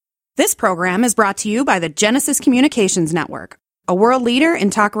This program is brought to you by the Genesis Communications Network, a world leader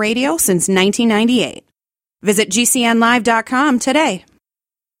in talk radio since 1998. Visit GCNlive.com today.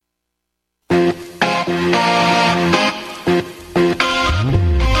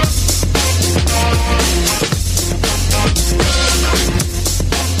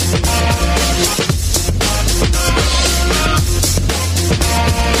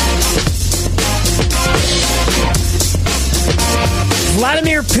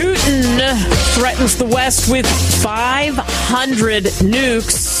 Vladimir Putin threatens the West with 500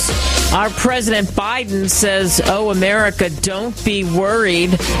 nukes. Our President Biden says, "Oh, America, don't be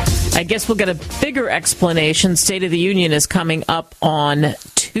worried." I guess we'll get a bigger explanation. State of the Union is coming up on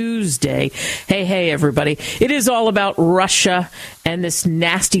Tuesday. Hey, everybody. It is all about Russia and this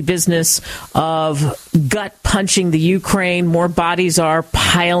nasty business of gut punching the Ukraine. More bodies are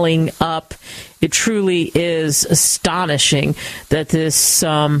piling up. It truly is astonishing that this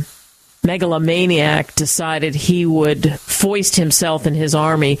megalomaniac decided he would foist himself and his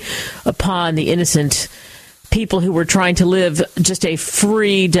army upon the innocent people who were trying to live just a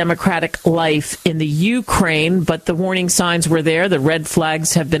free, democratic life in the Ukraine. But the warning signs were there. The red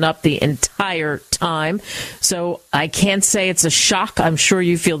flags have been up the entire time. So I can't say it's a shock. I'm sure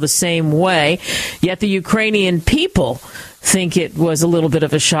you feel the same way. Yet the Ukrainian people think it was a little bit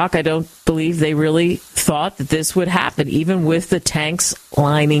of a shock. I don't believe they really thought that this would happen, even with the tanks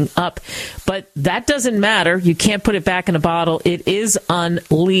lining up. But that doesn't matter. You can't put it back in a bottle. It is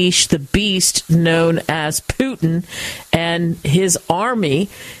unleashed, the beast known as Putin and his army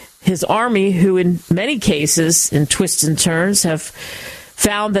who in many cases, in twists and turns, have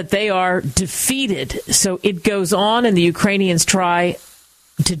found that they are defeated. So it goes on, and the Ukrainians try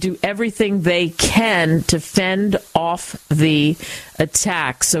to do everything they can to fend off the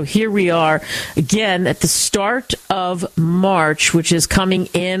attack. So here we are again at the start of March, which is coming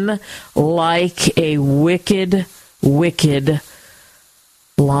in like a wicked, wicked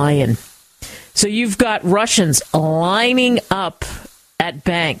lion. So you've got Russians lining up at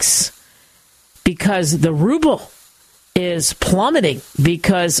banks because the ruble is plummeting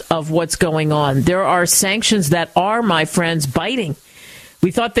because of what's going on. There are sanctions that are, my friends, biting. We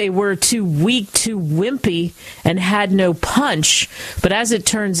thought they were too weak, too wimpy, and had no punch. But as it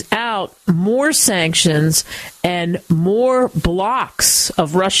turns out, more sanctions and more blocks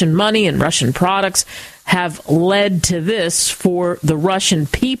of Russian money and Russian products have led to this for the Russian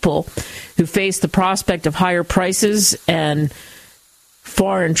people who face the prospect of higher prices and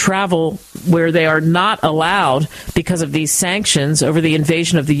foreign travel where they are not allowed because of these sanctions over the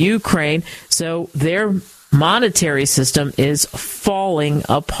invasion of the Ukraine. So their monetary system is falling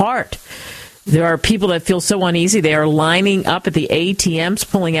apart. There are people that feel so uneasy. They are lining up at the ATMs,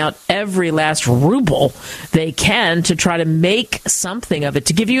 pulling out every last ruble they can to try to make something of it.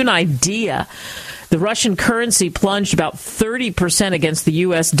 To give you an idea, the Russian currency plunged about 30% against the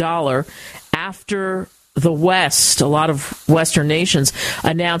U.S. dollar after the West, a lot of Western nations,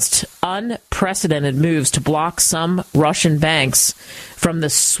 announced unprecedented moves to block some Russian banks from the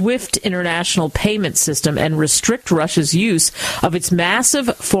SWIFT international payment system and restrict Russia's use of its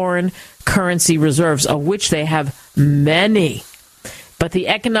massive foreign currency reserves, of which they have many. But the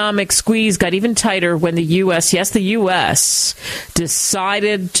economic squeeze got even tighter when the U.S., yes, the U.S.,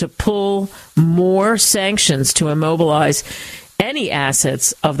 decided to pull more sanctions to immobilize any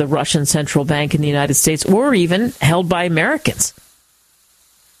assets of the Russian central bank in the United States, or even held by Americans.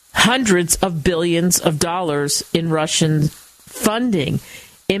 Hundreds of billions of dollars in Russian funding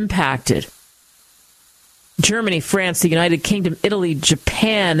impacted. Germany, France, the United Kingdom, Italy,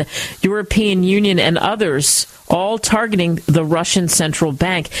 Japan, European Union, and others, all targeting the Russian central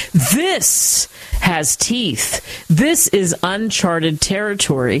bank. This has teeth. This is uncharted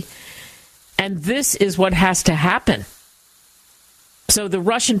territory. And this is what has to happen. So the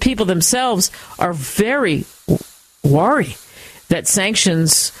Russian people themselves are very worried that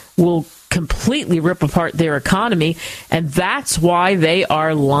sanctions will completely rip apart their economy, and that's why they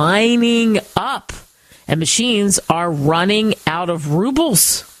are lining up, and machines are running out of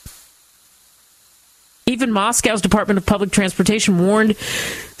rubles. Even Moscow's Department of Public Transportation warned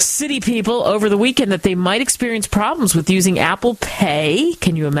city people over the weekend that they might experience problems with using Apple Pay,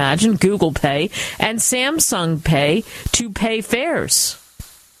 can you imagine, Google Pay, and Samsung Pay to pay fares.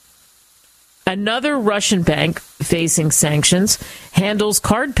 Another Russian bank facing sanctions handles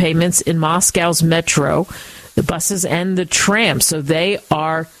card payments in Moscow's metro, the buses and the trams, so they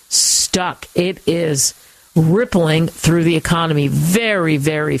are stuck. It is rippling through the economy very,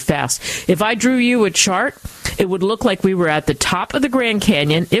 very fast. If I drew you a chart, it would look like we were at the top of the Grand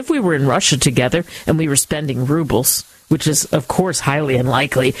Canyon if we were in Russia together and we were spending rubles. which is, of course, highly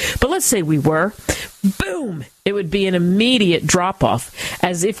unlikely. But let's say we were. Boom! It would be an immediate drop-off,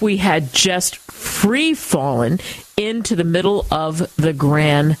 as if we had just free-fallen into the middle of the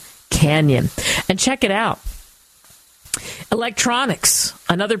Grand Canyon. And check it out. Electronics,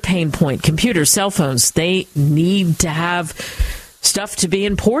 another pain point. Computers, cell phones, they need to have stuff to be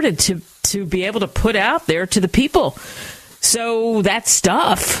imported to be able to put out there to the people. So that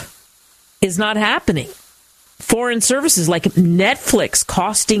stuff is not happening. Foreign services like Netflix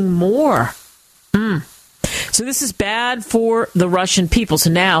costing more. So this is bad for the Russian people. So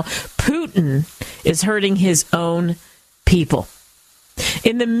now Putin is hurting his own people.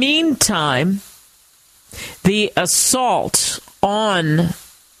 In the meantime, the assault on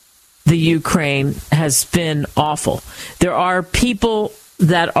the Ukraine has been awful. There are people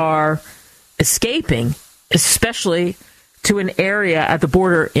that are escaping, especially to an area at the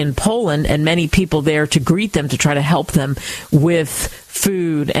border in Poland, and many people there to greet them, to try to help them with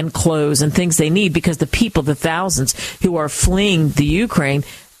food and clothes and things they need, because the people, the thousands who are fleeing the Ukraine,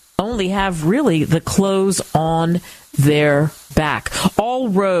 only have really the clothes on their back. All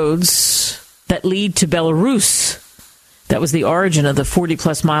roads that lead to Belarus, that was the origin of the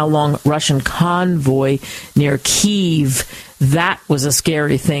 40-plus mile-long Russian convoy near Kyiv. That was a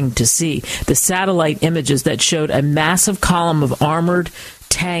scary thing to see. The satellite images that showed a massive column of armored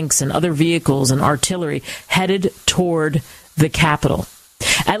tanks and other vehicles and artillery headed toward the capital.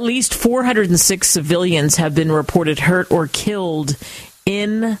 At least 406 civilians have been reported hurt or killed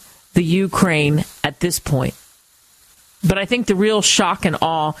in the Ukraine at this point. But I think the real shock and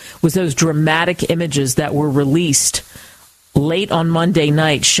awe was those dramatic images that were released late on Monday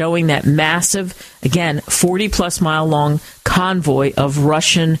night, showing that massive, again, 40-plus mile-long convoy of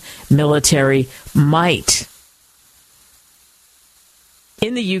Russian military might.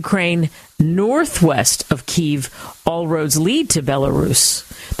 In the Ukraine, northwest of Kyiv, all roads lead to Belarus.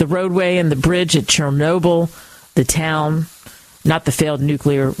 The roadway and the bridge at Chernobyl, the town, not the failed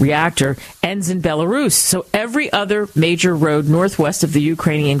nuclear reactor, ends in Belarus. So every other major road northwest of the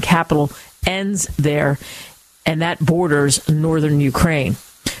Ukrainian capital ends there, and that borders northern Ukraine.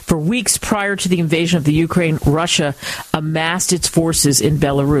 For weeks prior to the invasion of the Ukraine, Russia amassed its forces in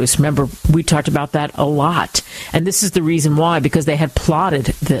Belarus. Remember, we talked about that a lot. And this is the reason why, because they had plotted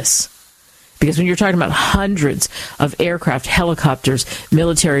this. Because when you're talking about hundreds of aircraft, helicopters,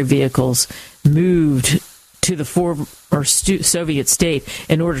 military vehicles moved to the former Soviet state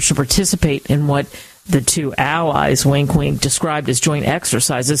in order to participate in what the two allies, wink, wink, described as joint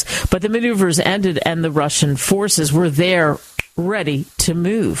exercises. But the maneuvers ended and the Russian forces were there ready to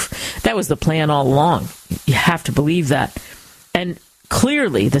move. That was the plan all along. You have to believe that. And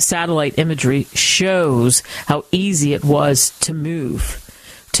clearly the satellite imagery shows how easy it was to move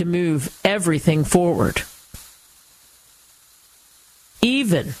everything forward.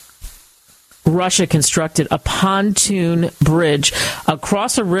 Even Russia constructed a pontoon bridge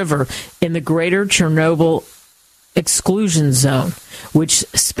across a river in the greater Chernobyl exclusion zone, which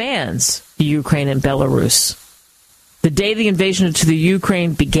spans Ukraine and Belarus. The day the invasion into the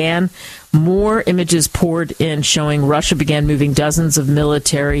Ukraine began, more images poured in showing Russia began moving dozens of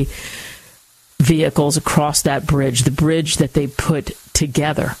military vehicles across that bridge, the bridge that they put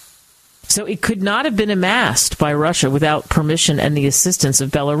together. So it could not have been amassed by Russia without permission and the assistance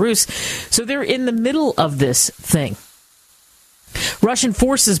of Belarus. So they're in the middle of this thing. Russian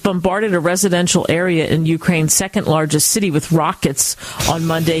forces bombarded a residential area in Ukraine's second largest city with rockets on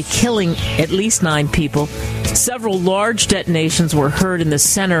Monday, killing at least 9 people. Several large detonations were heard in the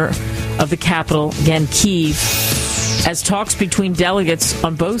center of the capital, again, Kyiv, as talks between delegates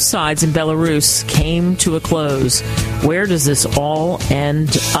on both sides in Belarus came to a close. Where does this all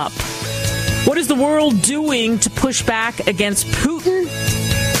end up? What is the world doing to push back against Putin?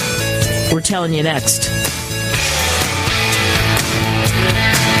 We're telling you next.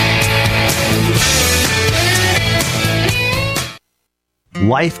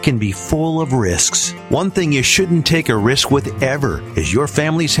 Life can be full of risks. One thing you shouldn't take a risk with ever is your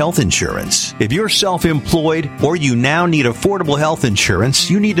family's health insurance. If you're self-employed or you now need affordable health insurance,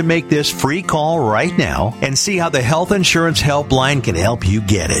 you need to make this free call right now and see how the Health Insurance Helpline can help you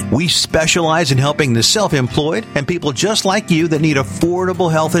get it. We specialize in helping the self-employed and people just like you that need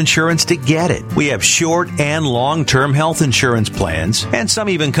affordable health insurance to get it. We have short and long-term health insurance plans, and some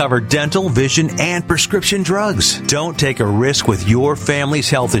even cover dental, vision, and prescription drugs. Don't take a risk with your family's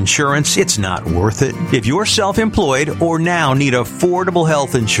health insurance. It's not worth it. If you're self-employed or now need affordable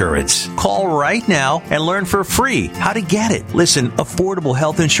health insurance, call right now and learn for free how to get it. Listen, affordable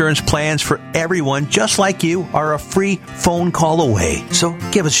health insurance plans for everyone just like you are a free phone call away. So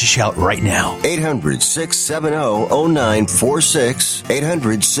give us a shout right now. 800-670-0946.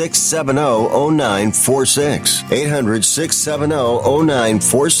 800-670-0946.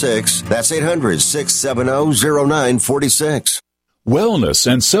 800-670-0946. That's 800-670-0946. Wellness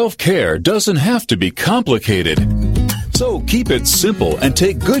and self-care doesn't have to be complicated. So keep it simple and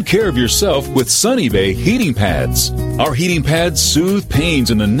take good care of yourself with Sunny Bay heating pads. Our heating pads soothe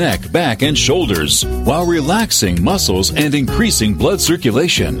pains in the neck, back, and shoulders while relaxing muscles and increasing blood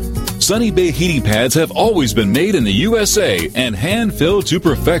circulation. Sunny Bay heating pads have always been made in the USA and hand-filled to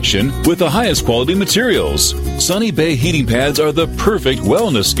perfection with the highest quality materials. Sunny Bay heating pads are the perfect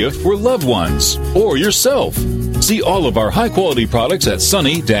wellness gift for loved ones or yourself. See all of our high-quality products at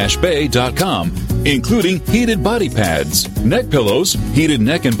sunny-bay.com, including heated body pads, neck pillows, heated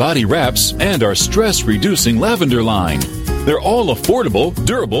neck and body wraps, and our stress-reducing lavender line. They're all affordable,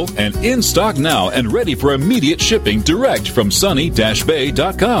 durable, and in stock now and ready for immediate shipping direct from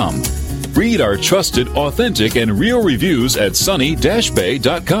sunny-bay.com. Read our trusted, authentic, and real reviews at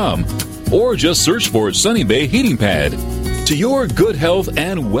sunny-bay.com or just search for Sunny Bay Heating Pad. To your good health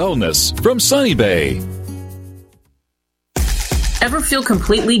and wellness from Sunny Bay. Ever feel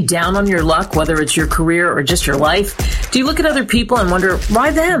completely down on your luck, whether it's your career or just your life? Do you look at other people and wonder, why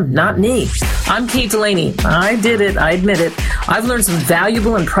them, not me? I'm Kate Delaney. I did it. I admit it. I've learned some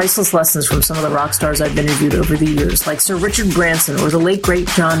valuable and priceless lessons from some of the rock stars I've interviewed over the years, like Sir Richard Branson or the late, great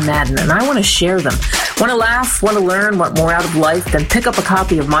John Madden, and I want to share them. Want to laugh, want to learn, want more out of life? Then pick up a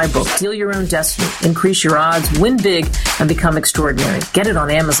copy of my book, Deal Your Own Destiny, Increase Your Odds, Win Big, and Become Extraordinary. Get it on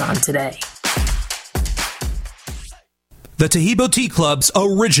Amazon today. The Tahibo Tea Club's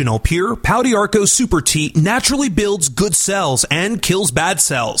original pure Pau d'Arco Super Tea naturally builds good cells and kills bad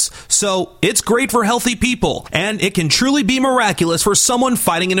cells. So it's great for healthy people, and it can truly be miraculous for someone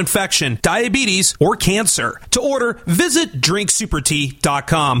fighting an infection, diabetes, or cancer. To order, visit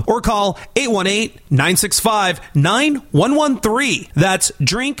drinksupertea.com or call 818-965-9113. That's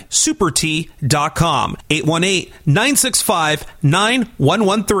drinksupertea.com.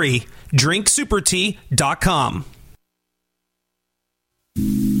 818-965-9113. drinksupertea.com.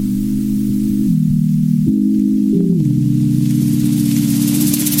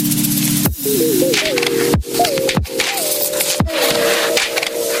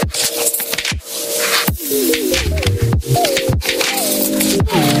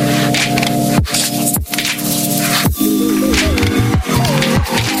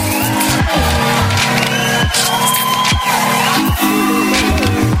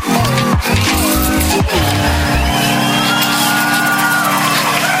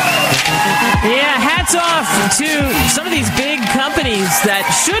 Off to some of these big companies that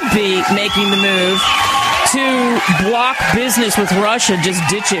should be making the move to block business with Russia, just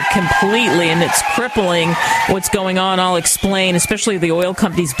ditch it completely, and it's crippling what's going on. I'll explain, especially the oil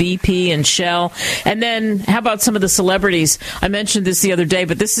companies BP and Shell. And then how about some of the celebrities? I mentioned this the other day,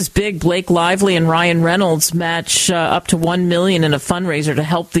 but this is big. Blake Lively and Ryan Reynolds match up to $1 million in a fundraiser to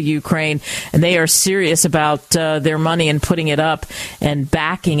help the Ukraine, and they are serious about their money and putting it up and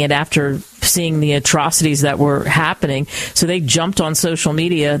backing it after seeing the atrocities that were happening. So they jumped on social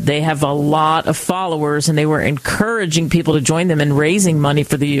media. They have a lot of followers, and they were encouraging people to join them in raising money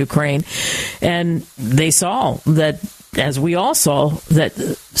for the Ukraine. And they saw that, as we all saw, that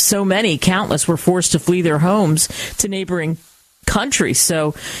so many, countless, were forced to flee their homes to neighboring countries.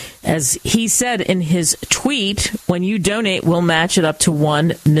 So, as he said in his tweet, when you donate, we'll match it up to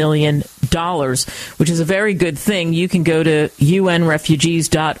 $1 million, which is a very good thing. You can go to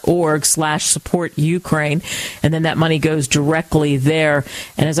unrefugees.org/support Ukraine, and then that money goes directly there.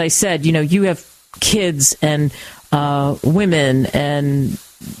 And as I said, you have kids and women and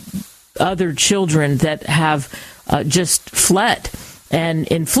other children that have just fled. And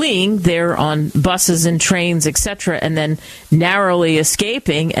in fleeing, they're on buses and trains, etc., and then narrowly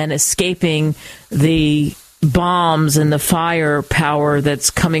escaping the bombs and the firepower that's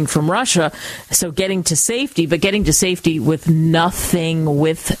coming from Russia. So getting to safety, but getting to safety with nothing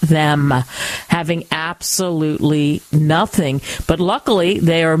with them, having absolutely nothing. But luckily,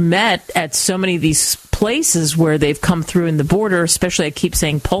 they are met at so many of these places where they've come through in the border, especially I keep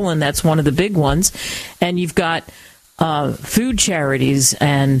saying Poland, that's one of the big ones. And you've got food charities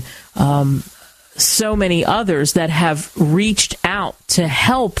and so many others that have reached out to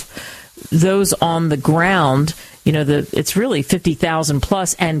help those on the ground, it's really 50,000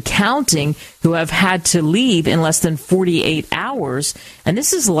 plus and counting who have had to leave in less than 48 hours. And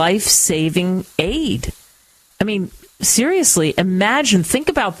this is life-saving aid. I mean, seriously, think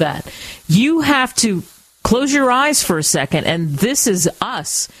about that. You have to close your eyes for a second, and this is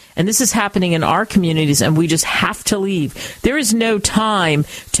us, and this is happening in our communities, and we just have to leave. There is no time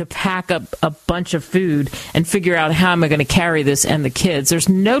to pack up a bunch of food and figure out how am I going to carry this and the kids. There's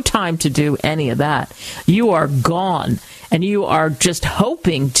no time to do any of that. You are gone, and you are just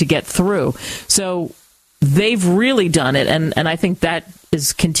hoping to get through. So they've really done it, and I think that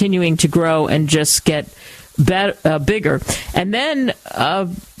is continuing to grow and just get bigger. And then,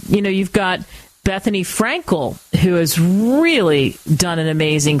 you've got Bethany Frankel, who has really done an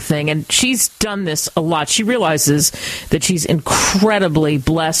amazing thing, and she's done this a lot. She realizes that she's incredibly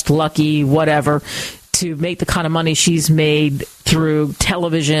blessed, lucky, whatever, to make the kind of money she's made through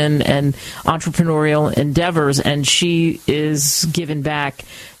television and entrepreneurial endeavors, and she is giving back,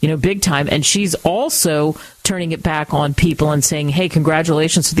 big time. And she's also turning it back on people and saying, hey,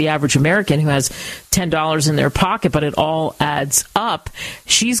 congratulations to the average American who has $10 in their pocket, but it all adds up.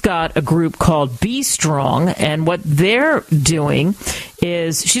 She's got a group called Be Strong, and what they're doing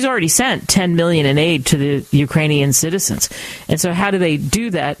is she's already sent $10 million in aid to the Ukrainian citizens. And so how do they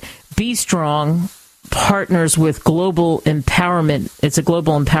do that? Be Strong partners with Global Empowerment. It's a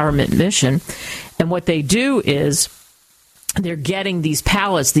global empowerment mission. And what they do is they're getting these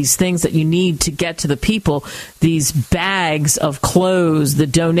pallets, these things that you need to get to the people, these bags of clothes, the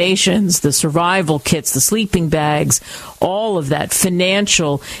donations, the survival kits, the sleeping bags, all of that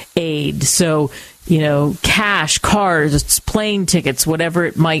financial aid. So, cash, cars, plane tickets, whatever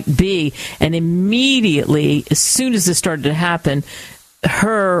it might be. And immediately, as soon as this started to happen,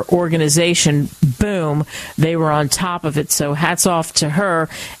 her organization, boom, they were on top of it. So hats off to her,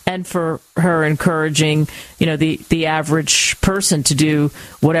 and for her encouraging, the average person to do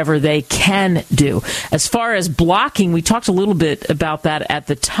whatever they can do. As far as blocking, we talked a little bit about that at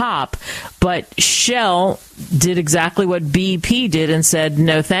the top, but Shell did exactly what BP did and said,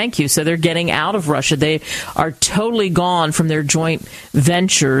 no, thank you. So they're getting out of Russia. They are totally gone from their joint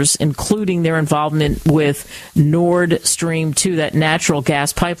ventures, including their involvement with Nord Stream 2, that natural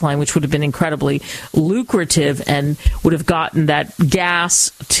gas pipeline, which would have been incredibly lucrative and would have gotten that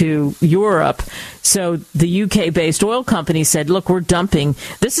gas to Europe. So the UK-based oil company said, look, we're dumping.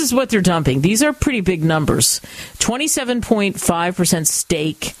 This is what they're dumping. These are pretty big numbers. 27.5%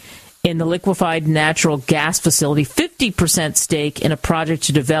 stake in the liquefied natural gas facility, 50% stake in a project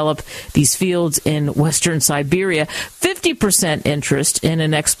to develop these fields in western Siberia, 50% interest in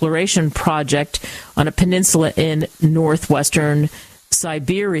an exploration project on a peninsula in northwestern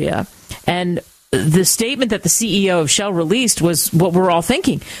Siberia. And the statement that the CEO of Shell released was what we're all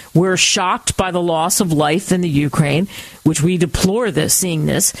thinking. We're shocked by the loss of life in the Ukraine, which we deplore seeing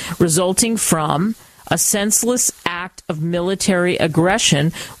this, resulting from a senseless act of military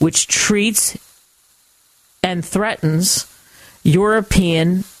aggression which treats and threatens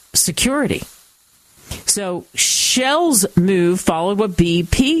European security. So Shell's move followed what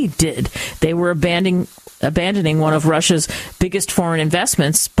BP did. They were abandoning one of Russia's biggest foreign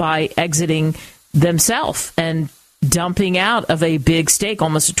investments by exiting themselves and dumping out of a big stake,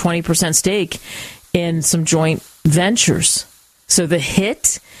 almost a 20% stake in some joint ventures. So the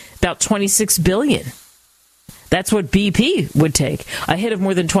hit, about $26 billion. That's what BP would take, a hit of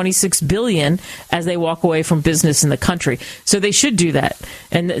more than $26 billion as they walk away from business in the country. So they should do that.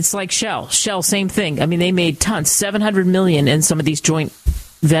 And it's like Shell. Shell, same thing. I mean, they made tons, $700 million in some of these joint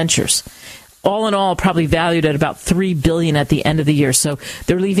ventures. All in all, probably valued at about $3 billion at the end of the year. So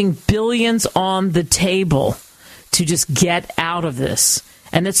they're leaving billions on the table to just get out of this.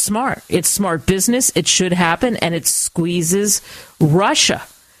 And it's smart. It's smart business. It should happen. And it squeezes Russia.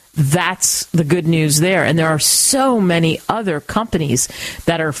 That's the good news there. And there are so many other companies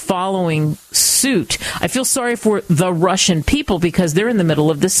that are following suit. I feel sorry for the Russian people because they're in the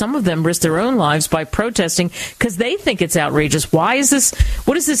middle of this. Some of them risk their own lives by protesting because they think it's outrageous. What is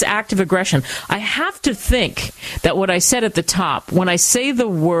this act of aggression? I have to think that what I said at the top, when I say the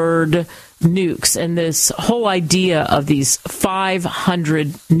word nukes and this whole idea of these 500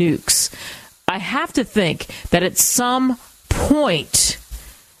 nukes, I have to think that at some point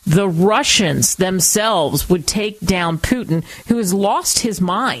the Russians themselves would take down Putin, who has lost his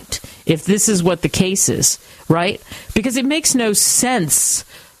mind, if this is what the case is, right? Because it makes no sense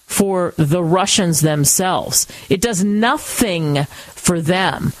for the Russians themselves. It does nothing for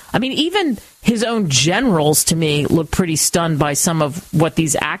them. I mean, even His own generals, to me, look pretty stunned by some of what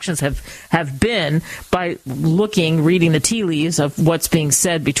these actions have been by reading the tea leaves of what's being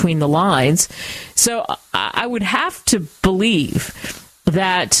said between the lines. So I would have to believe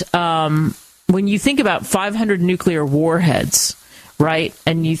that when you think about 500 nuclear warheads, right,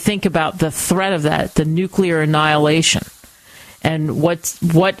 and you think about the threat of that, the nuclear annihilation, and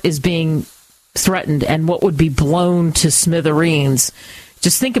what is being threatened and what would be blown to smithereens,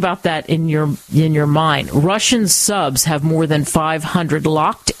 just think about that in your mind. Russian subs have more than 500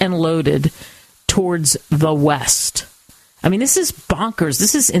 locked and loaded towards the west. I mean, this is bonkers.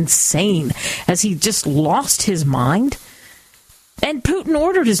 This is insane. Has he just lost his mind? And Putin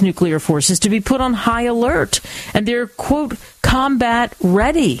ordered his nuclear forces to be put on high alert. And they're, quote, combat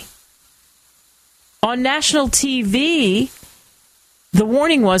ready. On national TV, the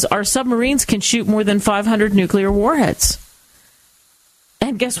warning was our submarines can shoot more than 500 nuclear warheads.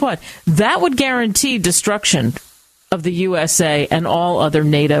 And guess what? That would guarantee destruction of the USA and all other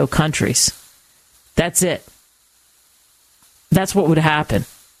NATO countries. That's it. That's what would happen,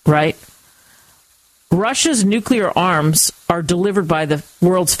 right? Russia's nuclear arms are delivered by the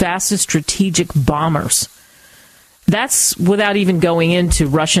world's fastest strategic bombers. That's without even going into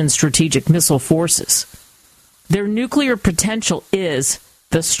Russian strategic missile forces. Their nuclear potential is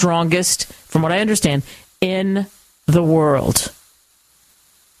the strongest, from what I understand, in the world.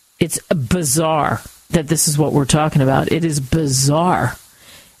 It's bizarre that this is what we're talking about. It is bizarre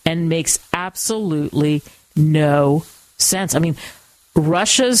and makes absolutely no sense. I mean,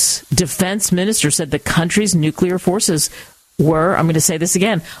 Russia's defense minister said the country's nuclear forces were, I'm going to say this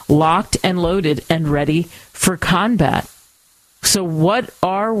again, locked and loaded and ready for combat. So what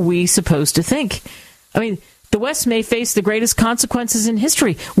are we supposed to think? I mean, the West may face the greatest consequences in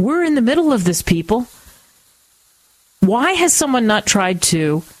history. We're in the middle of this, people. Why has someone not tried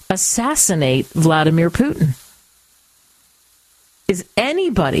to assassinate Vladimir Putin? Has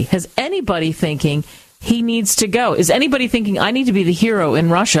anybody thinking he needs to go? Is anybody thinking, I need to be the hero in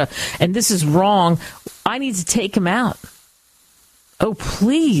Russia and this is wrong, I need to take him out? Oh,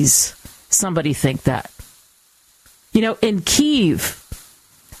 please, somebody think that. You know, in Kyiv,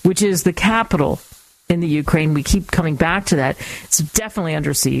 which is the capital in the Ukraine, we keep coming back to that, it's definitely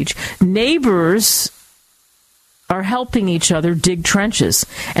under siege. Neighbors are helping each other dig trenches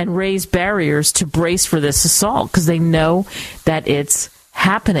and raise barriers to brace for this assault because they know that it's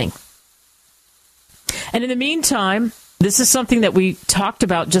happening. And in the meantime, this is something that we talked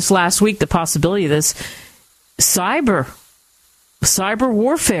about just last week, the possibility of this, cyber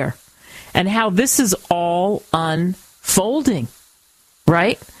warfare, and how this is all unfolding,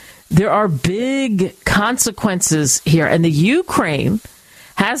 right? There are big consequences here, and the Ukraine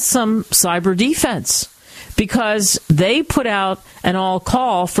has some cyber defense because they put out an all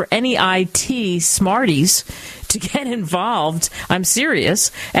call for any IT smarties to get involved, I'm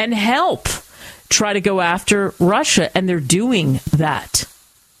serious, and help try to go after Russia, and they're doing that.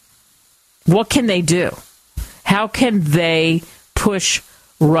 What can they do? How can they push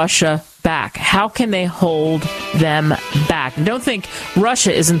Russia back? How can they hold them back? And don't think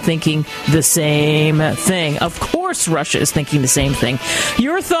Russia isn't thinking the same thing. Of course Russia is thinking the same thing.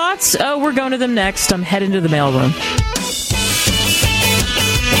 Your thoughts? Oh, we're going to them next. I'm heading to the mailroom.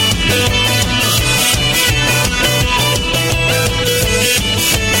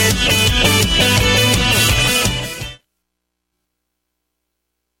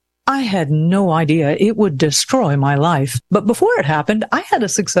 I had no idea it would destroy my life. But before it happened, I had a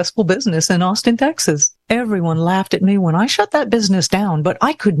successful business in Austin, Texas. Everyone laughed at me when I shut that business down, but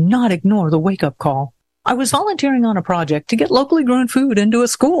I could not ignore the wake-up call. I was volunteering on a project to get locally grown food into a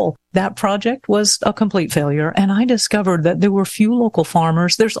school. That project was a complete failure, and I discovered that there were few local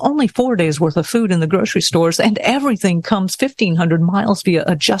farmers. There's only 4 days worth of food in the grocery stores, and everything comes 1,500 miles via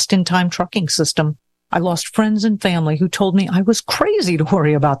a just-in-time trucking system. I lost friends and family who told me I was crazy to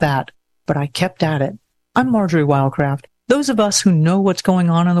worry about that, but I kept at it. I'm Marjorie Wildcraft. Those of us who know what's going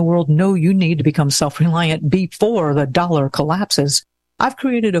on in the world know you need to become self-reliant before the dollar collapses. I've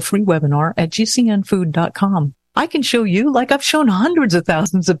created a free webinar at gcnfood.com. I can show you, like I've shown hundreds of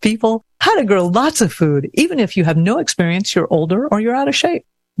thousands of people, how to grow lots of food, even if you have no experience, you're older, or you're out of shape.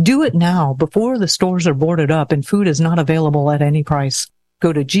 Do it now before the stores are boarded up and food is not available at any price.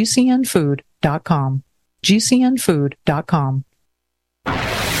 Go to gcnfood.com. gcnfood.com.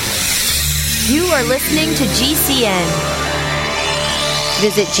 You are listening to GCN.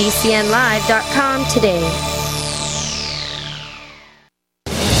 Visit gcnlive.com today.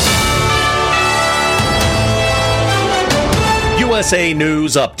 USA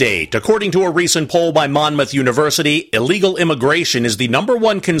News Update. According to a recent poll by Monmouth University, illegal immigration is the number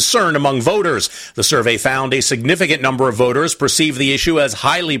one concern among voters. The survey found a significant number of voters perceive the issue as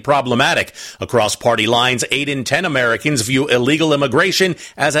highly problematic. Across party lines, 8 in 10 Americans view illegal immigration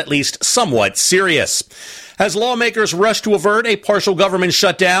as at least somewhat serious. As lawmakers rush to avert a partial government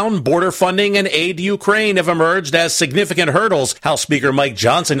shutdown, border funding and aid to Ukraine have emerged as significant hurdles. House Speaker Mike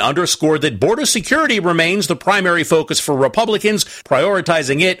Johnson underscored that border security remains the primary focus for Republicans,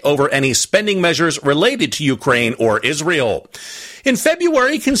 prioritizing it over any spending measures related to Ukraine or Israel. In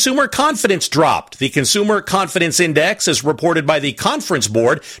February, consumer confidence dropped. The Consumer Confidence Index, as reported by the Conference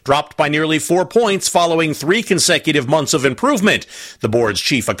Board, dropped by nearly 4 points following 3 consecutive months of improvement. The board's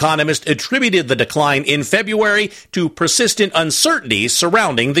chief economist attributed the decline in February to persistent uncertainty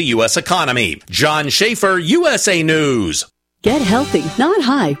surrounding the U.S. economy. John Schaefer, USA News. Get healthy, not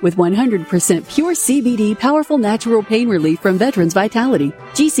high, with 100% pure CBD powerful natural pain relief from Veterans Vitality.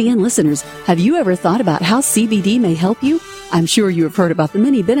 GCN listeners, have you ever thought about how CBD may help you? I'm sure you have heard about the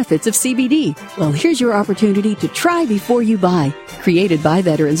many benefits of CBD. Well, here's your opportunity to try before you buy. Created by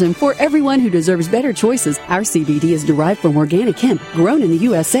veterans and for everyone who deserves better choices, our CBD is derived from organic hemp, grown in the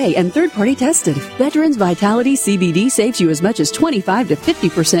USA and third-party tested. Veterans Vitality CBD saves you as much as 25 to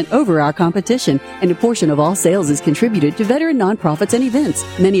 50% over our competition, and a portion of all sales is contributed to veteran nonprofits and events.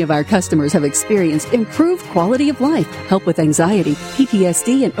 Many of our customers have experienced improved quality of life, help with anxiety,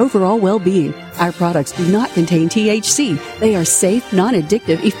 PTSD, and overall well-being. Our products do not contain THC. They are safe,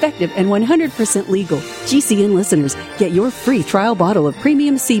 non-addictive, effective, and 100% legal. GCN listeners, get your free trial bottle of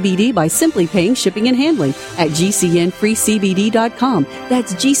premium CBD by simply paying shipping and handling at GCNFreeCBD.com.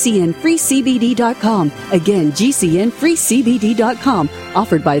 That's GCNFreeCBD.com. Again, GCNFreeCBD.com.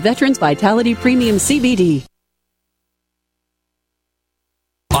 Offered by Veterans Vitality Premium CBD.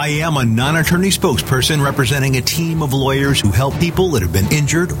 I am a non-attorney spokesperson representing a team of lawyers who help people that have been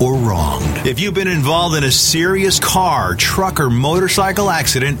injured or wronged. If you've been involved in a serious car, truck, or motorcycle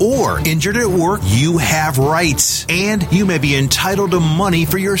accident or injured at work, you have rights, and you may be entitled to money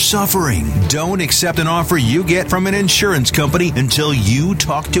for your suffering. Don't accept an offer you get from an insurance company until you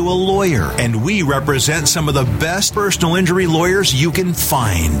talk to a lawyer. And we represent some of the best personal injury lawyers you can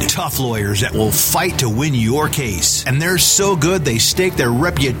find. Tough lawyers that will fight to win your case. And they're so good they stake their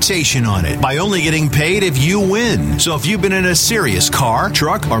reputation on it by only getting paid if you win. So if you've been in a serious car,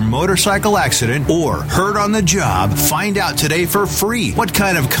 truck, or motorcycle accident or hurt on the job, find out today for free what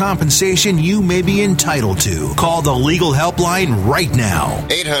kind of compensation you may be entitled to. Call the legal helpline right now.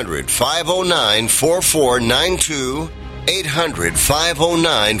 800-509-4492.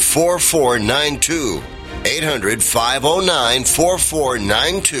 800-509-4492.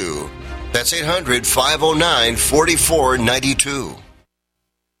 800-509-4492. That's 800-509-4492.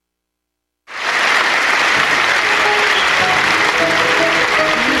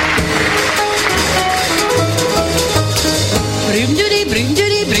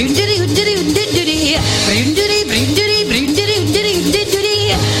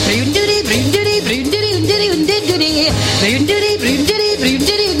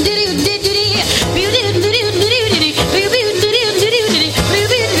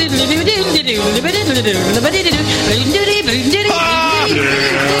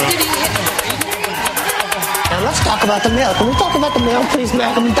 Let's talk about the mail. Can we talk about the mail, please,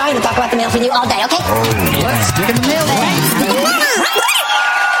 Mac? I'm dying to talk about the mail for you all day, okay? Oh, let's get the mail.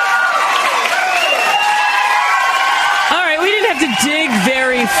 All right, we didn't have to dig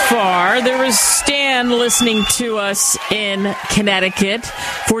very far. There was Stan listening to us in Connecticut,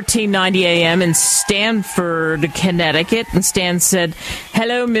 1490 AM in Stamford, Connecticut. And Stan said,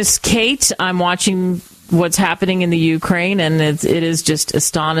 "Hello, Miss Kate. I'm watching what's happening in the Ukraine, and it is just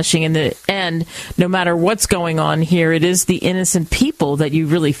astonishing. In the end, no matter what's going on here, it is the innocent people that you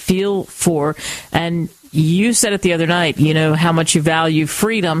really feel for." And you said it the other night, you know, how much you value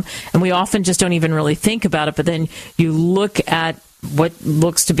freedom, and we often just don't even really think about it. But then you look at what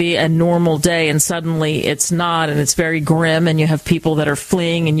looks to be a normal day, and suddenly it's not, and it's very grim, and you have people that are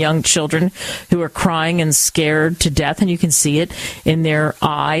fleeing and young children who are crying and scared to death, and you can see it in their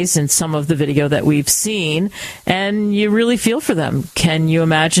eyes in some of the video that we've seen, and you really feel for them. Can you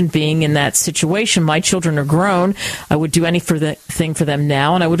imagine being in that situation? My children are grown. I would do anything for them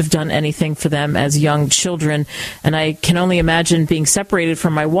now, and I would have done anything for them as young children, and I can only imagine being separated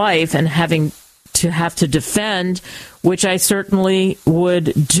from my wife and having to defend, which I certainly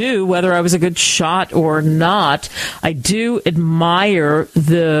would do, whether I was a good shot or not. I do admire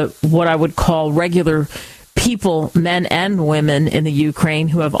what I would call regular people, men and women in the Ukraine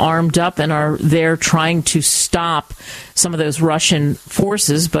who have armed up and are there trying to stop some of those Russian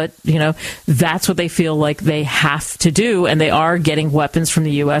forces. But, that's what they feel like they have to do. And they are getting weapons from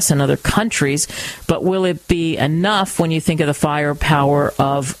the U.S. and other countries. But will it be enough when you think of the firepower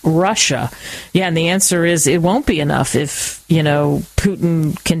of Russia? Yeah, and the answer is it won't be enough if,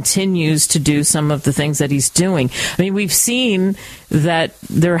 Putin continues to do some of the things that he's doing. I mean, we've seen that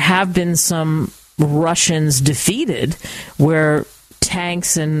there have been some Russians defeated where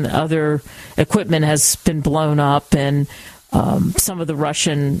tanks and other equipment has been blown up, and some of the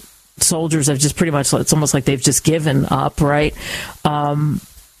Russian soldiers have just pretty much, it's almost like they've just given up, right?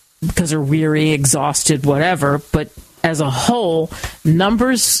 Because they're weary, exhausted, whatever. But as a whole,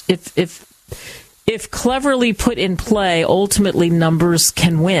 numbers, if cleverly put in play, ultimately numbers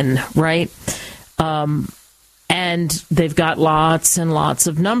can win, right? And they've got lots and lots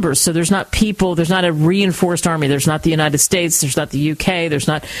of numbers. So there's not people, there's not a reinforced army. There's not the United States. There's not the UK. There's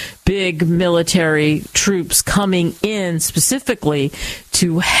not big military troops coming in specifically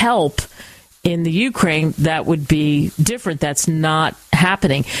to help in the Ukraine. That would be different. That's not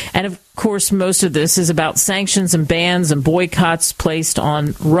happening. And of course, most of this is about sanctions and bans and boycotts placed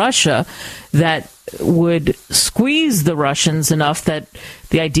on Russia that would squeeze the Russians enough that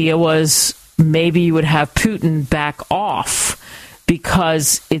the idea was maybe you would have Putin back off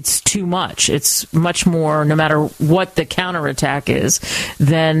because it's too much. It's much more, no matter what the counterattack is,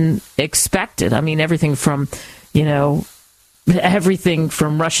 than expected. I mean, everything from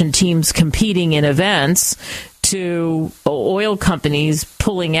Russian teams competing in events to oil companies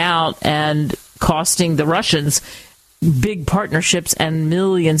pulling out and costing the Russians big partnerships and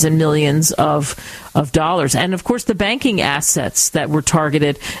millions of dollars. And, of course, the banking assets that were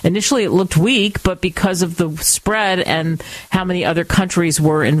targeted. Initially, it looked weak, but because of the spread and how many other countries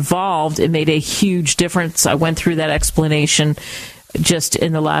were involved, it made a huge difference. I went through that explanation just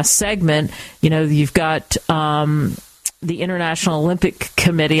in the last segment. You've got the International Olympic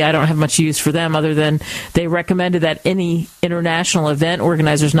Committee. I don't have much use for them other than they recommended that any international event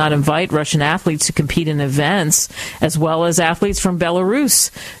organizers not invite Russian athletes to compete in events, as well as athletes from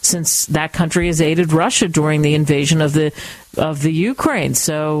Belarus, since that country has aided Russia during the invasion of the Ukraine.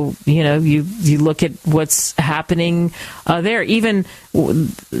 So, you look at what's happening there. Even,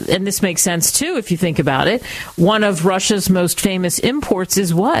 and this makes sense too if you think about it, one of Russia's most famous imports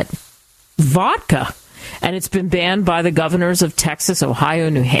is what? Vodka. And it's been banned by the governors of Texas, Ohio,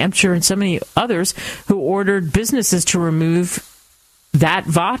 New Hampshire, and so many others who ordered businesses to remove that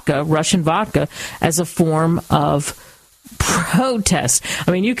vodka, Russian vodka, as a form of protest.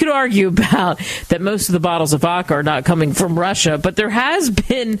 I mean, you could argue about that most of the bottles of vodka are not coming from Russia, but there has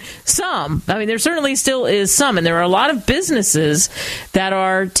been some. I mean, there certainly still is some, and there are a lot of businesses that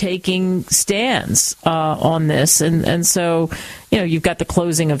are taking stands on this. And so, you've got the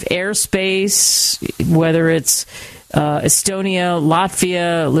closing of airspace, whether it's Estonia,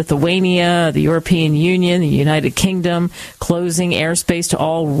 Latvia, Lithuania, the European Union, the United Kingdom, closing airspace to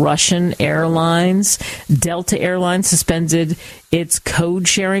all Russian airlines. Delta Airlines suspended its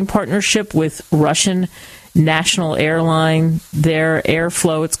code-sharing partnership with Russian national airline, their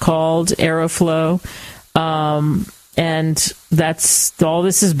Airflow, it's called, Aeroflow. And that's all.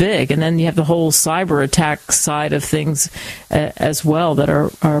 This is big. And then you have the whole cyber attack side of things as well that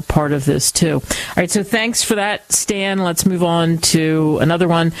are part of this too. All right, so thanks for that, Stan. Let's move on to another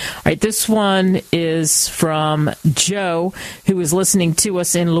one. All right, this one is from Joe, who is listening to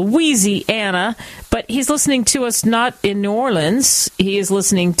us in Louisiana, but he's listening to us not in New Orleans. He is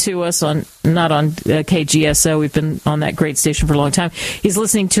listening to us not on KGSO. We've been on that great station for a long time. He's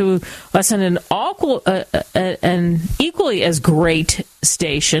listening to us on an equally as great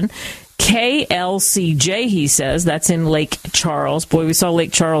station, KLCJ, he says. That's in Lake Charles. Boy, we saw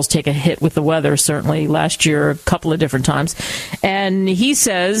Lake Charles take a hit with the weather, certainly, last year a couple of different times. And he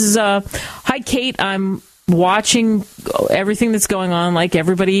says, hi, Kate, I'm watching everything that's going on like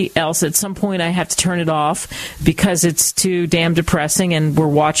everybody else. At some point I have to turn it off because it's too damn depressing, and we're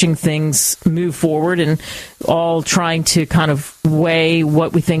watching things move forward and all trying to kind of weigh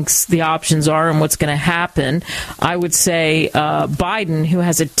what we think the options are and what's going to happen. I would say Biden, who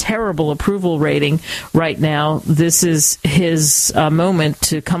has a terrible approval rating right now, this is his moment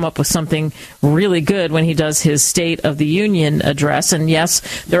to come up with something really good when he does his State of the Union address. And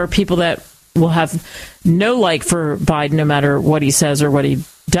yes, there are people that will have no like for Biden no matter what he says or what he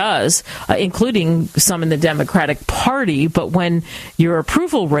does, including some in the Democratic Party. But when your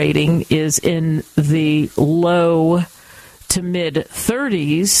approval rating is in the low to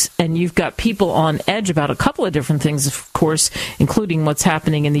mid-30s, and you've got people on edge about a couple of different things, of course, including what's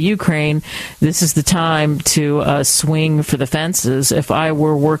happening in the Ukraine. This is the time to swing for the fences. If I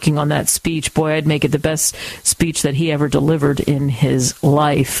were working on that speech, boy, I'd make it the best speech that he ever delivered in his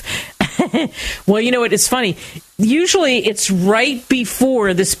life. Well, you know what? It's funny. Usually it's right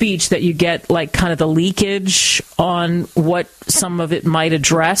before the speech that you get like kind of the leakage on what some of it might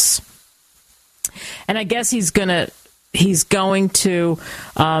address. And I guess he's going to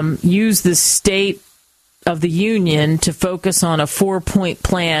use the State of the Union to focus on a 4-point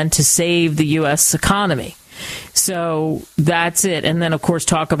plan to save the U.S. economy. So that's it. And then, of course,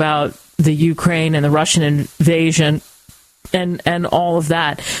 talk about the Ukraine and the Russian invasion and all of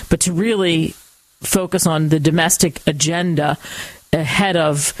that. But to really focus on the domestic agenda ahead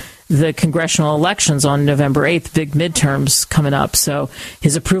of the congressional elections on November 8th, big midterms coming up. So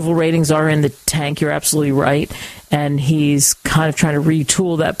his approval ratings are in the tank. You're absolutely right. And he's kind of trying to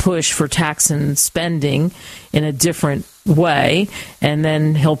retool that push for tax and spending in a different way. And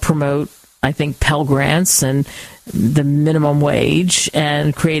then he'll promote, I think, Pell Grants and the minimum wage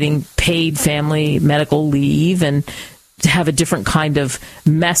and creating paid family medical leave and to have a different kind of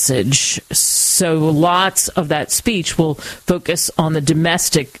message. So lots of that speech will focus on the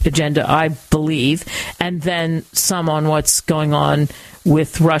domestic agenda, I believe, and then some on what's going on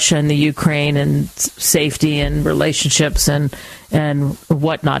with Russia and the Ukraine and safety and relationships and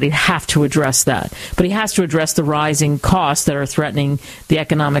whatnot. He'd have to address that. But he has to address the rising costs that are threatening the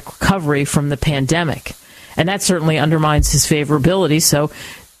economic recovery from the pandemic. And that certainly undermines his favorability. So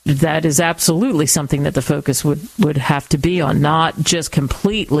that is absolutely something that the focus would have to be on, not just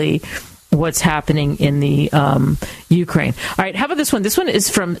completely what's happening in the Ukraine. All right, how about this one? This one is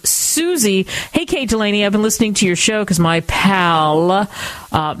from Susie. Hey, Kate Delaney, I've been listening to your show because my pal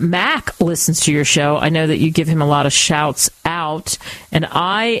Mac listens to your show. I know that you give him a lot of shouts out, and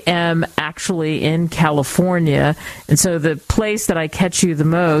I am actually in California, and so the place that I catch you the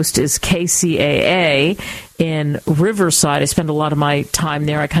most is KCAA in Riverside. I spend a lot of my time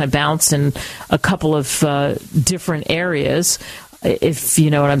there. I kind of bounce in a couple of different areas, if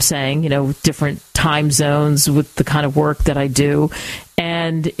you know what I'm saying, different time zones with the kind of work that I do.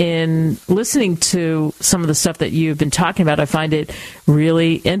 And in listening to some of the stuff that you've been talking about, I find it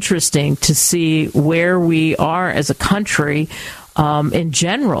really interesting to see where we are as a country in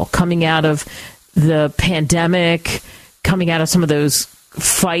general, coming out of the pandemic, coming out of some of those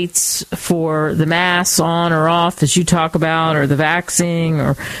fights for the masks on or off, as you talk about, or the vaccine,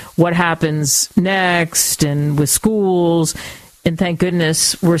 or what happens next, and with schools. And thank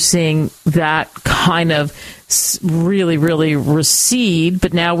goodness we're seeing that kind of really, really recede.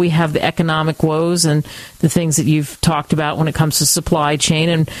 But now we have the economic woes and the things that you've talked about when it comes to supply chain.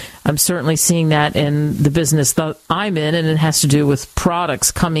 And I'm certainly seeing that in the business that I'm in. And it has to do with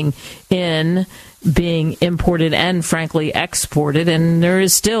products coming in, being imported and, frankly, exported. And there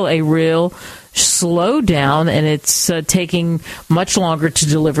is still a real slowdown, and it's taking much longer to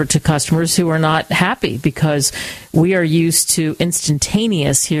deliver to customers who are not happy because we are used to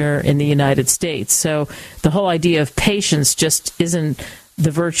instantaneous here in the United States. So the whole idea of patience just isn't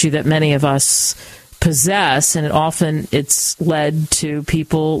the virtue that many of us possess, and it's led to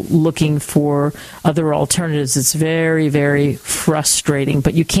people looking for other alternatives. It's very, very frustrating,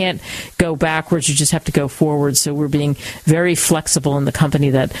 but you can't go backwards. You just have to go forward. So we're being very flexible in the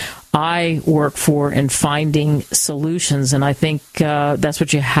company that I work for in finding solutions, and I think that's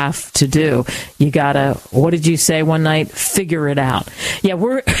what you have to do. You gotta, what did you say one night? Figure it out. Yeah,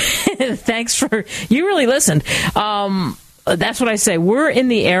 thanks for, you really listened. That's what I say. We're in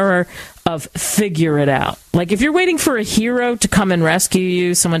the era of figure it out. Like if you're waiting for a hero to come and rescue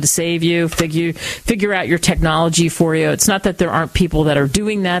you, someone to save you, figure out your technology for you. It's not that there aren't people that are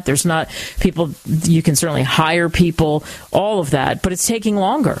doing that. There's not people, you can certainly hire people, all of that, but it's taking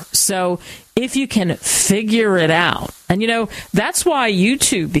longer. So if you can figure it out, and that's why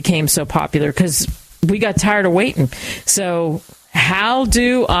YouTube became so popular, because we got tired of waiting. So how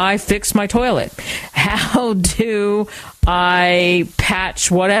do I fix my toilet? How do I patch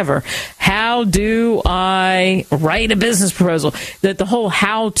whatever? How do I write a business proposal? The whole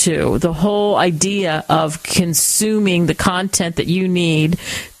how-to, the whole idea of consuming the content that you need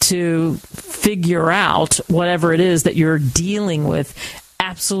to figure out whatever it is that you're dealing with.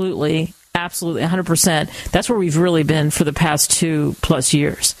 Absolutely, 100%. That's where we've really been for the past 2+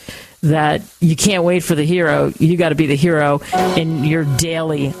 years. That you can't wait for the hero. You got to be the hero in your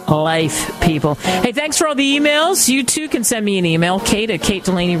daily life, people. Hey, thanks for all the emails. You too can send me an email,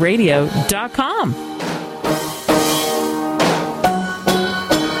 kate@katedelaneyradio.com.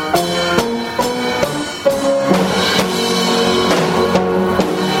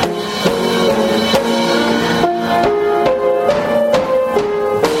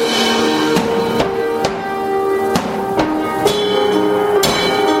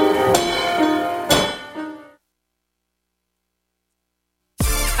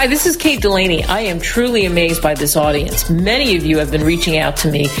 Hi, this is Kate Delaney. I am truly amazed by this audience. Many of you have been reaching out to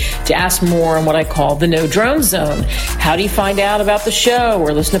me to ask more on what I call the No Drone Zone. How do you find out about the show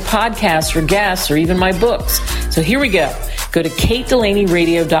or listen to podcasts or guests or even my books? So here we go. Go to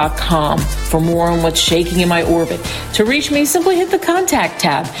KateDelaneyRadio.com for more on what's shaking in my orbit. To reach me, simply hit the contact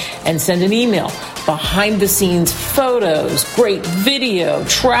tab and send an email. Behind the scenes photos, great video,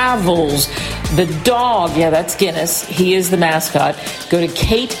 travels, the dog. Yeah, that's Guinness. He is the mascot. Go to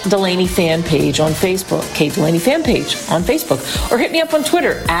Kate Delaney fan page on Facebook, Kate Delaney fan page on Facebook, or hit me up on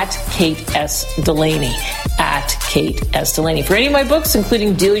Twitter at Kate S. Delaney, at Kate S. Delaney. For any of my books,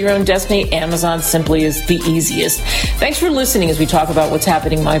 including Deal Your Own Destiny, Amazon simply is the easiest. Thanks for listening as we talk about what's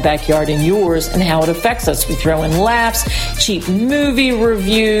happening in my backyard and yours and how it affects us. We throw in laughs, cheap movie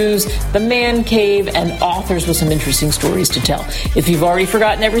reviews, the man cave, and authors with some interesting stories to tell. If you've already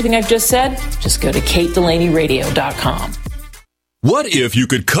forgotten everything I've just said, just go to KateDelaneyRadio.com. What if you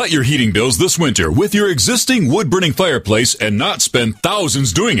could cut your heating bills this winter with your existing wood-burning fireplace and not spend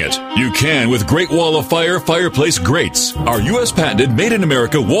thousands doing it? You can with Great Wall of Fire fireplace grates. Our U.S. patented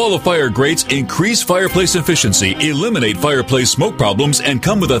made-in-America Wall of Fire grates increase fireplace efficiency, eliminate fireplace smoke problems, and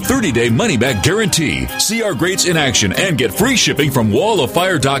come with a 30-day money-back guarantee. See our grates in action and get free shipping from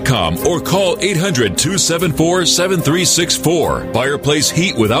walloffire.com or call 800-274-7364. Fireplace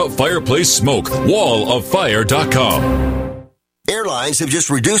heat without fireplace smoke. walloffire.com. Airlines have just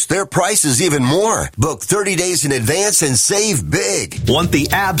reduced their prices even more. Book 30 days in advance and save big. Want the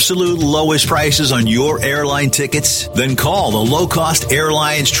absolute lowest prices on your airline tickets? Then call the Low Cost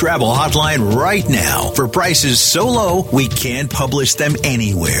Airlines Travel Hotline right now for prices so low we can't publish them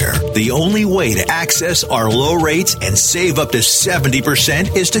anywhere. The only way to access our low rates and save up to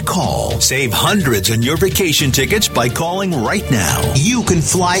 70% is to call. Save hundreds on your vacation tickets by calling right now. You can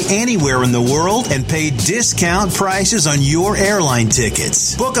fly anywhere in the world and pay discount prices on your airline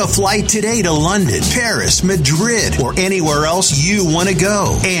tickets. Book a flight today to London, Paris, Madrid, or anywhere else you want to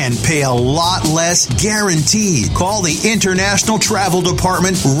go and pay a lot less guaranteed. Call the International Travel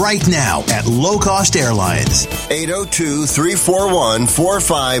Department right now at Low Cost Airlines.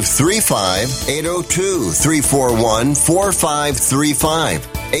 802-341-4535. 802-341-4535.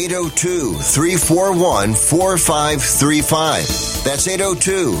 802-341-4535. That's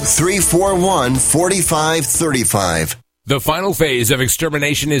 802-341-4535. The final phase of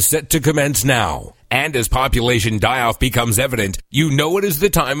extermination is set to commence now. And as population die-off becomes evident, you know it is the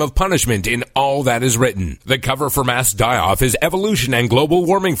time of punishment in all that is written. The cover for mass die-off is evolution and global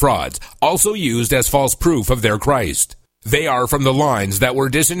warming frauds, also used as false proof of their Christ. They are from the lines that were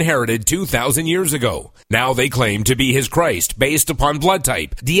disinherited 2,000 years ago. Now they claim to be his Christ based upon blood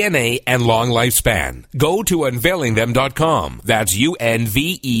type, DNA, and long lifespan. Go to unveilingthem.com. That's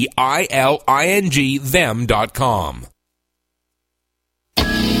UNVEILING them.com.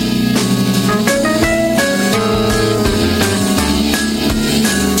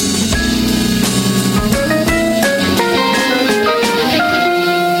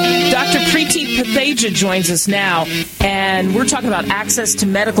 Pathaja joins us now, and we're talking about access to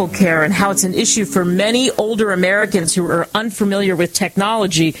medical care and how it's an issue for many older Americans who are unfamiliar with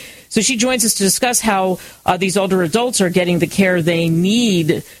technology. So she joins us to discuss how these older adults are getting the care they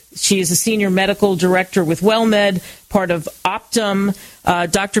need. She is a senior medical director with WellMed, part of Optum.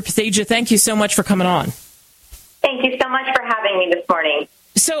 Dr. Pathaja, thank you so much for coming on. Thank you so much for having me this morning.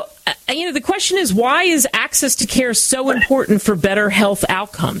 So, the question is, why is access to care so important for better health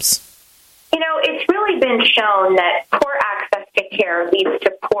outcomes? It's really been shown that poor access to care leads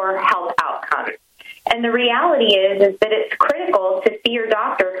to poor health outcomes. And the reality is that it's critical to see your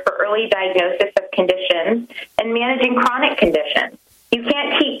doctor for early diagnosis of conditions and managing chronic conditions. You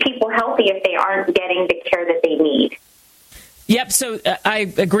can't keep people healthy if they aren't getting the care that they need. Yep, so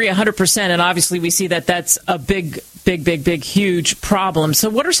I agree 100%, and obviously we see that that's a big, huge problem. So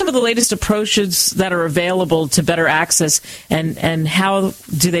what are some of the latest approaches that are available to better access, and how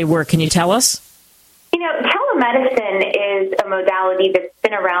do they work? Can you tell us? Telemedicine is a modality that's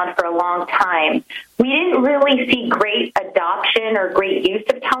been around for a long time. We didn't really see great adoption or great use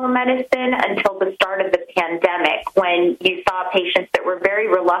of telemedicine until the start of the pandemic, when you saw patients that were very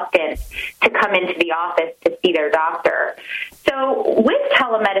reluctant to come into the office to see their doctor. So with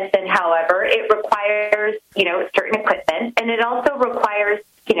telemedicine, however, it requires, certain equipment, and it also requires,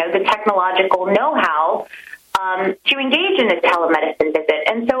 the technological know-how to engage in a telemedicine visit.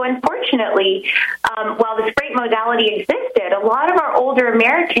 And so, unfortunately, while this great modality existed, a lot of our older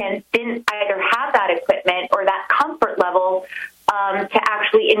Americans didn't either have that equipment or that comfort level to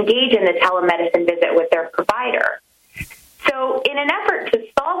actually engage in the telemedicine visit with their provider. So in an effort to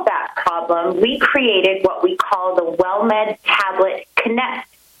solve that problem, we created what we call the WellMed Tablet Connect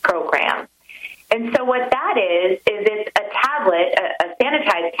program. And so what that is it's a tablet, a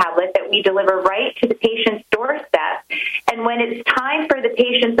sanitized tablet that we deliver right to the patient's doorstep. And when it's time for the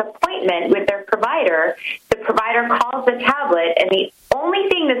patient's appointment with their provider, the provider calls the tablet, and the only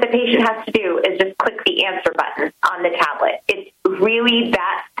thing that the patient has to do is just click the answer button on the tablet. It's really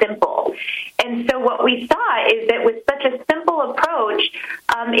that simple. And so what we saw is that with such a simple approach,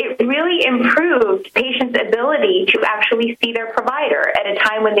 it really improved patients' ability to actually see their provider at a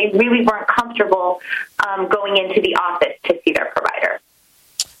time when they really weren't comfortable going into the office to see their provider.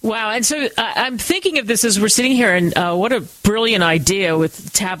 Wow. And so I'm thinking of this as we're sitting here, and what a brilliant idea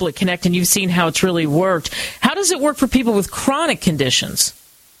with Tablet Connect, and you've seen how it's really worked. How does it work for people with chronic conditions?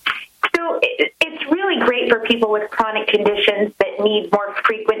 So it's really great for people with chronic conditions that need more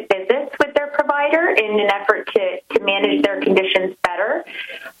frequent visits with their provider in an effort to manage their conditions better.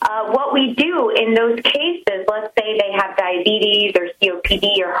 What we do in those cases, let's say they have diabetes or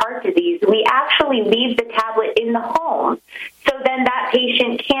COPD or heart disease, we actually leave the tablet in the home. So then that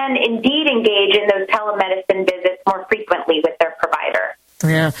patient can indeed engage in those telemedicine visits more frequently with their provider.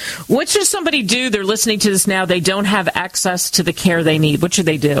 Yeah. What should somebody do? They're listening to this now. They don't have access to the care they need. What should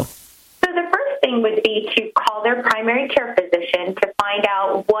they do? So the first thing would be to call their primary care physician to find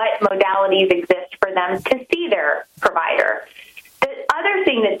out what modalities exist for them to see their provider. The other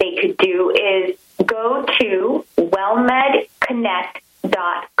thing that they could do is go to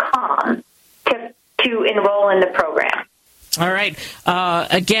wellmedconnect.com to enroll in the program. All right.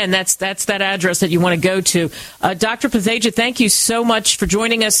 Again, that's that address that you want to go to. Dr. Patheja, thank you so much for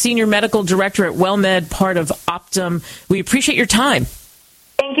joining us, Senior Medical Director at WellMed, part of Optum. We appreciate your time.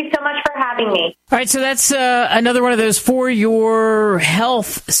 Thank you so much for having me. All right, so that's another one of those for your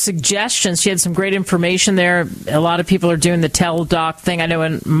health suggestions. She had some great information there. A lot of people are doing the TeleDoc thing. I know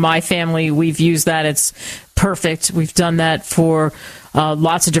in my family we've used that. It's perfect. We've done that for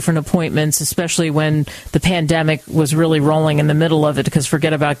lots of different appointments, especially when the pandemic was really rolling in the middle of it, because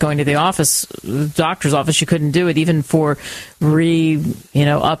forget about going to the office, doctor's office, you couldn't do it, even for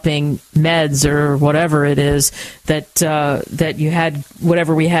upping meds or whatever it is that you had,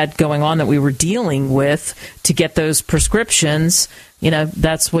 whatever we had going on that we were dealing with to get those prescriptions.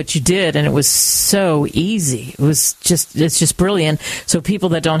 That's what you did, and it was so easy. It's just brilliant. So people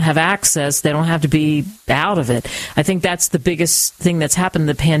that don't have access, they don't have to be out of it. I think that's the biggest thing that's happened in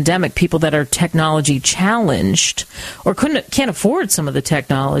the pandemic. People that are technology challenged or can't afford some of the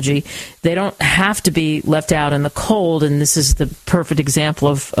technology, they don't have to be left out in the cold, and this is the perfect example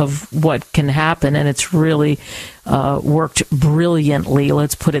of what can happen, and it's really worked brilliantly.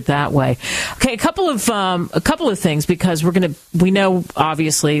 Let's put it that way. Okay, a couple of things, because we know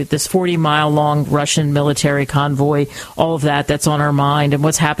obviously this 40-mile long Russian military convoy, all of that's on our mind, and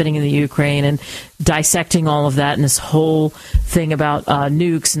what's happening in the Ukraine, and dissecting all of that, and this whole thing about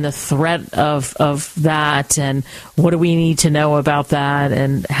nukes and the threat of that, and what do we need to know about that,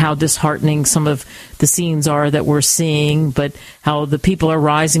 and how disheartening some of the scenes are that we're seeing, but how the people are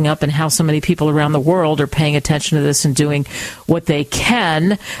rising up, and how so many people around the world are paying attention to this and doing what they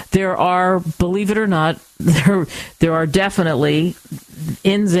can. There are, believe it or not, there are definitely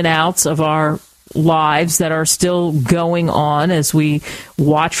ins and outs of our lives that are still going on as we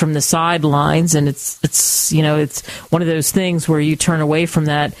watch from the sidelines, and it's one of those things where you turn away from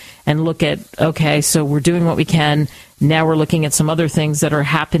that and look at, okay, so we're doing what we can. Now we're looking at some other things that are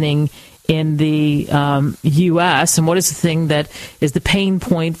happening in the U.S., and what is the thing that is the pain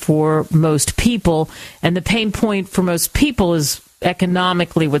point for most people? And the pain point for most people is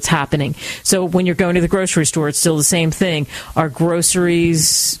economically what's happening. So when you're going to the grocery store, it's still the same thing. Are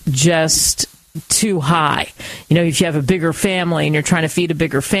groceries just too high? If you have a bigger family and you're trying to feed a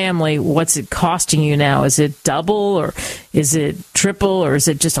bigger family, what's it costing you now? Is it double, or is it triple, or is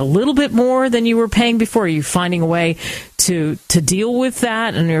it just a little bit more than you were paying before? Are you finding a way to deal with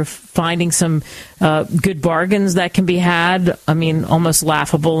that, and you're finding some good bargains that can be had? I mean, almost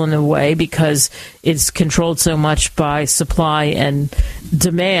laughable in a way, because it's controlled so much by supply and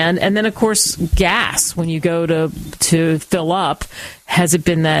demand. And then, of course, gas. When you go to fill up, has it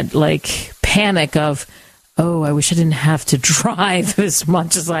been that panic of, oh, I wish I didn't have to drive as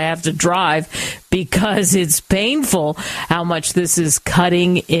much as I have to drive, because it's painful how much this is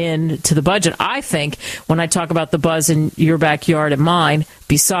cutting into the budget. I think when I talk about the buzz in your backyard and mine,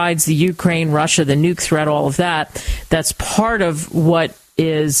 besides the Ukraine, Russia, the nuke threat, all of that, that's part of what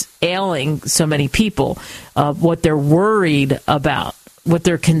is ailing so many people, what they're worried about, what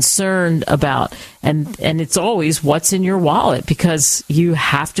they're concerned about. And it's always what's in your wallet, because you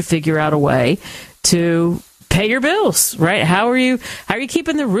have to figure out a way to pay your bills, right? How are you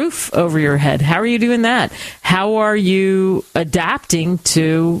keeping the roof over your head? How are you doing that? How are you adapting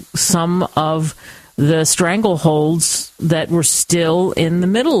to some of the strangleholds that we're still in the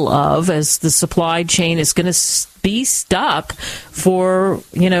middle of, as the supply chain is going to be stuck for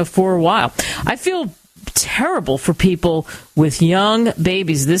a while? I feel terrible for people with young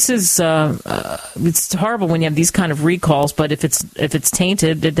babies. This is it's horrible when you have these kind of recalls, but if it's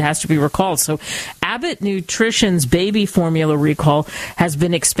tainted, it has to be recalled. So Abbott Nutrition's baby formula recall has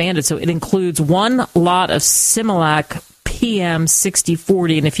been expanded, so it includes one lot of Similac PM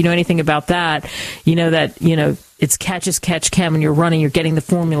 6040, and if you know anything about that, you know that it's catch as catch can. When you're running, you're getting the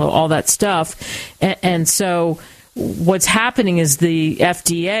formula, all that stuff, and so what's happening is the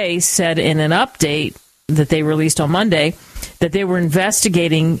FDA said in an update that they released on Monday that they were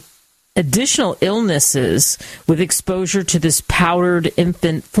investigating additional illnesses with exposure to this powdered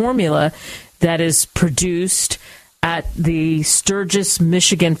infant formula that is produced at the Sturgis,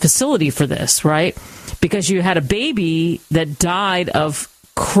 Michigan facility for this, right? Because you had a baby that died of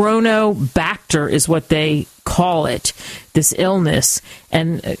Chronobacter is what they call it, this illness,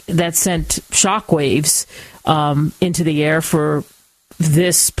 and that sent shockwaves into the air for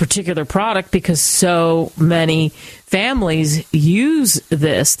this particular product because so many families use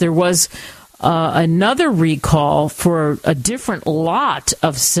this. There was another recall for a different lot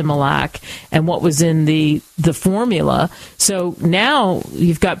of Similac and what was in the formula. So now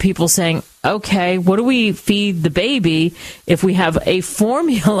you've got people saying, okay, what do we feed the baby if we have a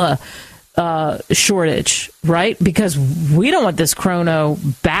formula shortage, right? Because we don't want this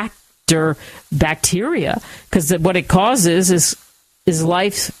Chronobacter bacteria, because what it causes is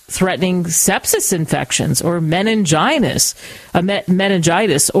life-threatening sepsis infections or meningitis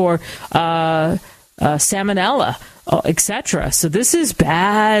or salmonella, etc. So this is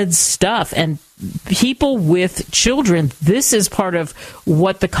bad stuff. And people with children, this is part of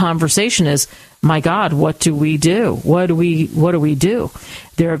what the conversation is. My God, what do we do? What do we do?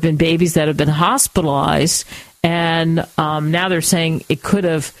 There have been babies that have been hospitalized, and now they're saying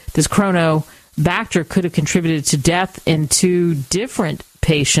this Chronobacter could have contributed to death in 2 different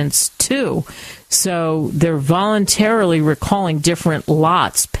patients too. So they're voluntarily recalling different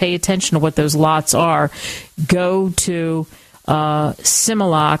lots. Pay attention to what those lots are. Go to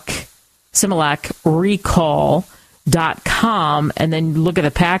SimilacRecall.com and then look at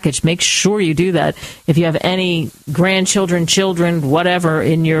the package. Make sure you do that. If you have any grandchildren, children, whatever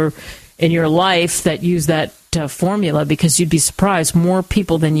in your life that use that formula, because you'd be surprised, more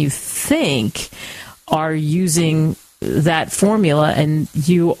people than you think are using that formula, and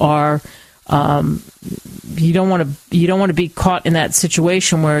you are you don't want to be caught in that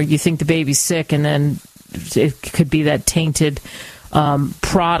situation where you think the baby's sick and then it could be that tainted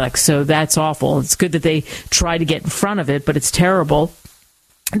product. So that's awful. It's good that they try to get in front of it, but it's terrible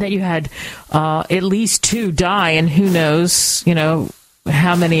that you had at least 2 die, and who knows,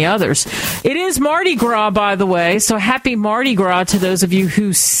 how many others. It is Mardi Gras, by the way, so happy Mardi Gras to those of you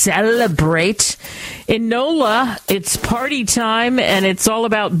who celebrate. In NOLA, it's party time, and it's all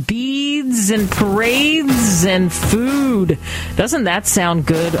about beads and parades and food. Doesn't that sound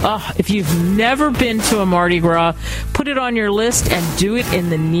good? Oh, if you've never been to a Mardi Gras, put it on your list and do it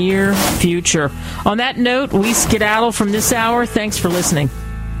in the near future. On that note, we skedaddle from this hour. Thanks for listening.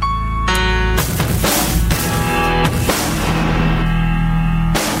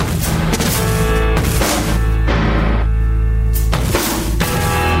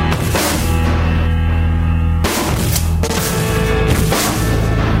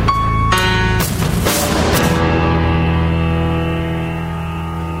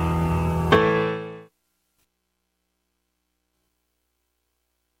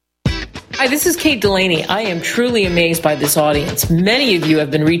 Hi, this is Kate Delaney. I am truly amazed by this audience. Many of you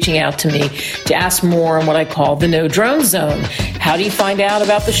have been reaching out to me to ask more on what I call the No Drone Zone. How do you find out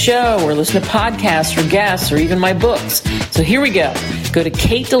about the show or listen to podcasts or guests or even my books? So here we go. Go to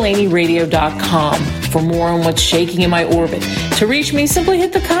KateDelaneyRadio.com for more on what's shaking in my orbit. To reach me, simply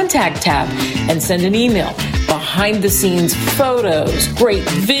hit the contact tab and send an email. Behind the scenes photos, great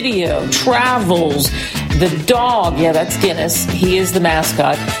video, travels, the dog, yeah, that's Guinness. He is the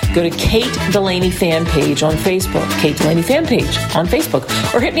mascot. Go to Kate Delaney fan page on Facebook, Kate Delaney fan page on Facebook,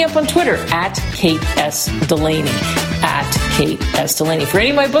 or hit me up on Twitter at Kate S. Delaney, at Kate S. Delaney. For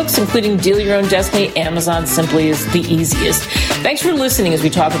any of my books, including Deal Your Own Destiny, Amazon simply is the easiest. Thanks for listening as we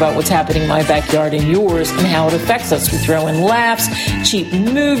talk about what's happening in my backyard and yours and how it affects us. We throw in laughs, cheap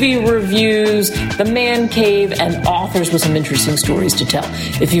movie reviews, the man cave, and authors with some interesting stories to tell.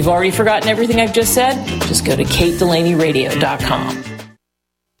 If you've already forgotten everything I've just said, just go to KateDelaneyRadio.com.